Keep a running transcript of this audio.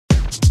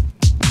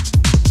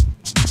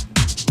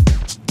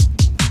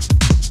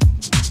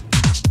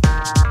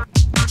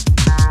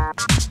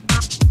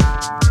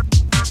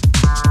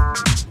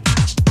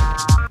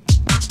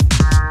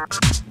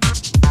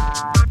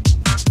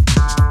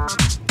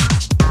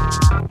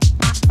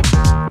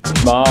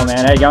Smile,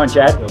 man. How you going,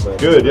 Chad?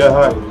 Good, yeah,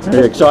 hi. Are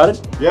you excited?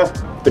 Yeah.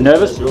 Bit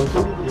nervous? No.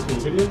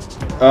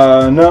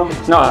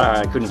 No,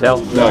 I couldn't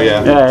tell. No,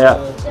 yeah.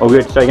 Yeah. All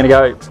good. So you're going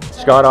to go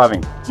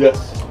skydiving? Yes.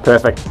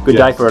 Perfect. Good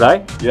day for a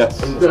day?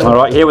 Yes. All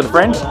right, here with the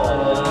friends?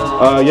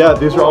 Yeah,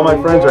 these are all my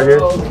friends right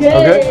here.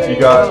 Okay. You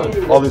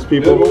got all these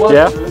people.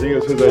 Yeah. I think it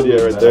was his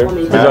idea right there.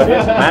 His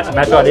idea?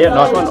 Matt's idea.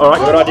 Nice one. All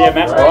right, good idea,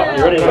 Matt. All right,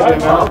 you ready to go?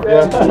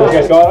 Yeah.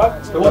 Let's go skydive.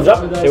 Thumbs up.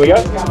 Here we go.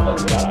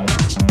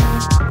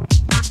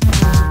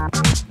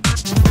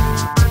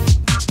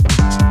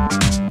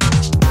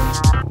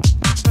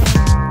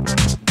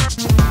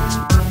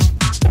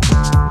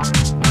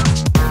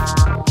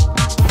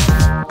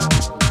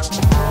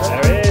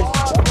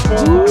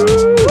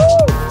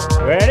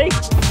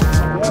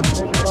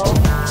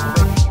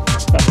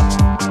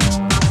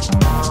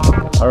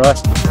 All right,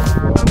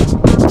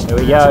 here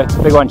we go.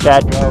 Big one,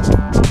 Chad.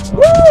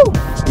 Woo!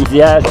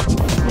 Easy as.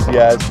 Easy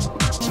as.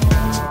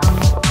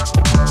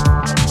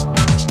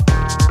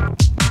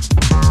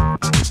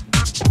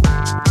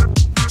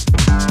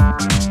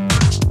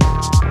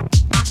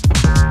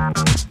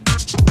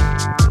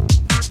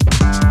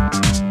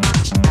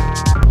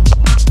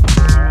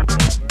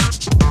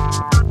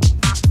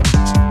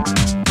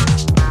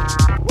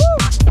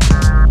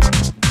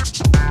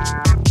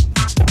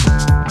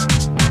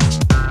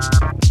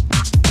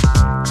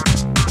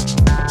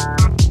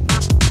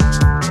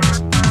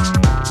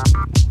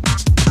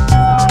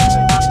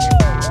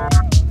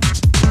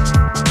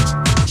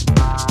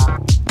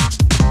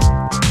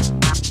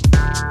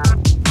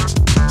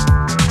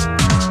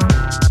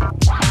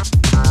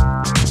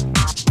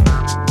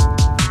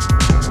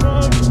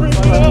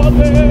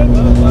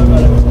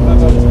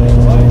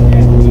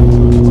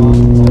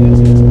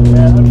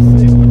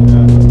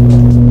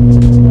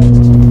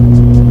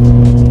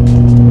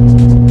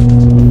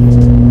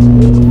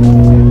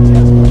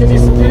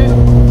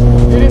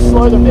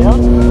 Slow them down.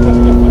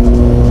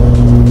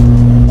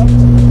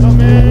 Come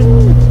in,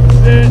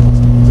 sit,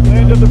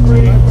 land of the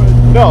free.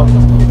 No.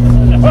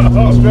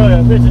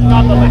 Australia. This is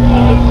not the lift.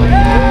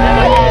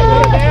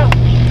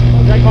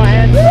 Take my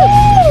hand.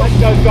 Let's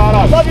go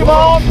skydive. Love you,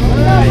 Mom.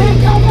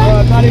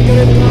 Alright, buddy,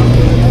 get in.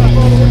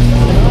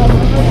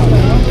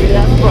 Get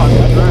out front.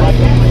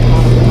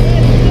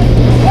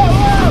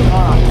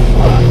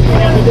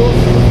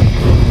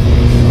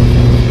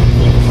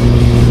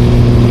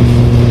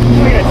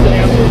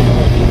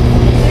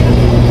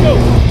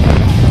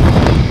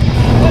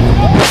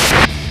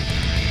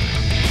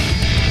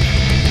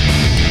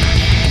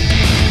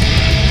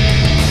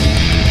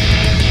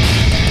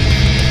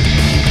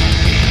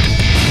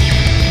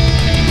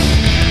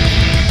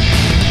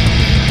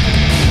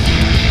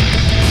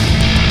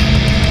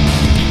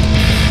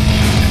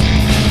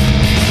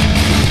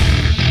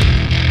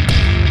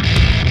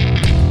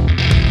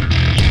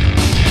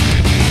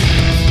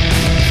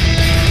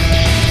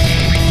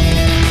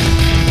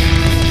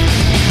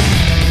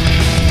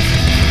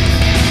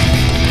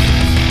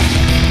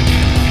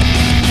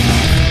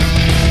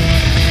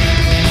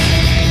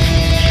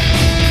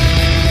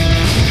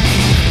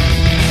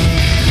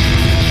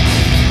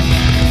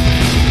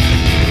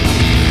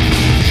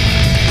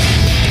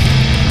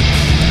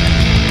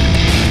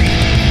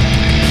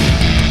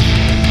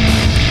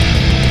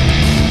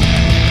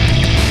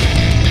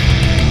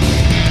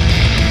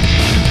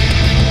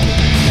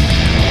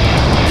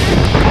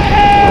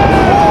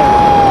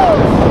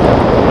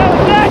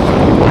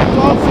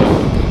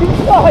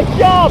 Nice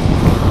job!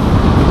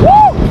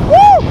 Woo!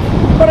 Woo!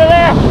 Put it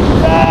there!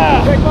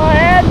 Yeah. Shake my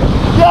hand!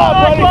 Yeah,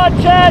 nice one,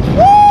 Chad!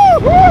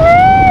 Woo!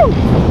 Woohoo!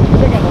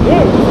 Check out the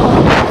view!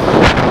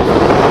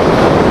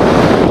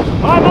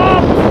 Hi,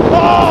 Mom!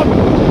 Mom!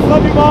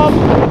 Love you, Mom!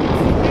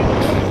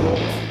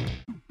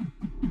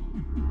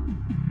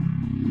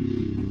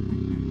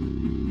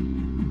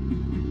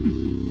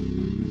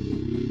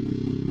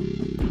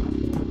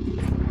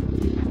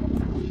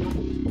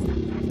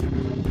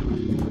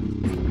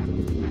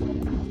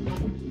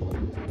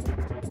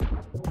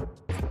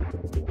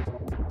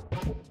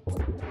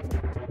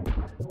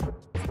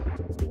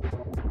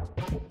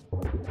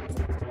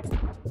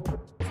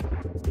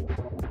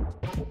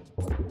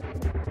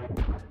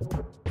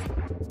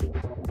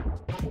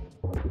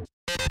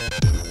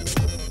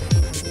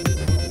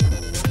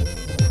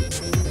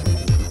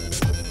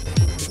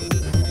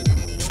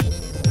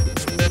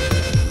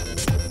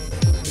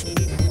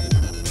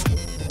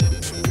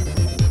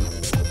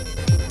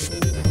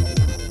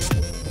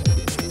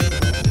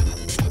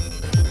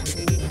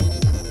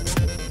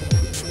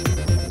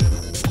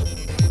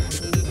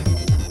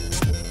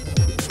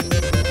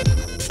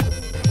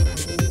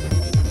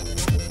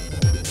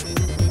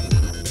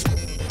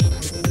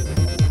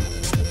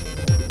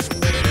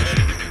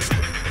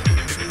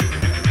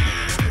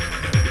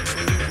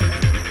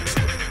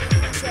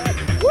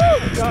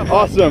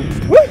 Awesome.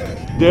 Woo!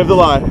 Day of the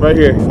lie, right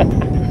here.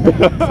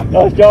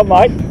 Nice job,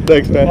 mate.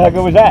 Thanks, man. How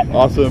good was that?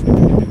 Awesome.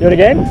 Do it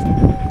again?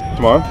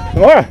 Tomorrow?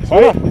 Tomorrow. Why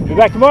not? Be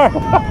back tomorrow.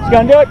 Let's go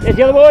and do it. There's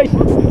the other boys.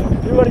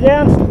 Everybody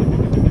down.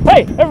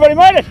 Hey, everybody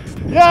made it.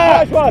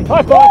 Yeah. Nice one.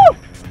 High five.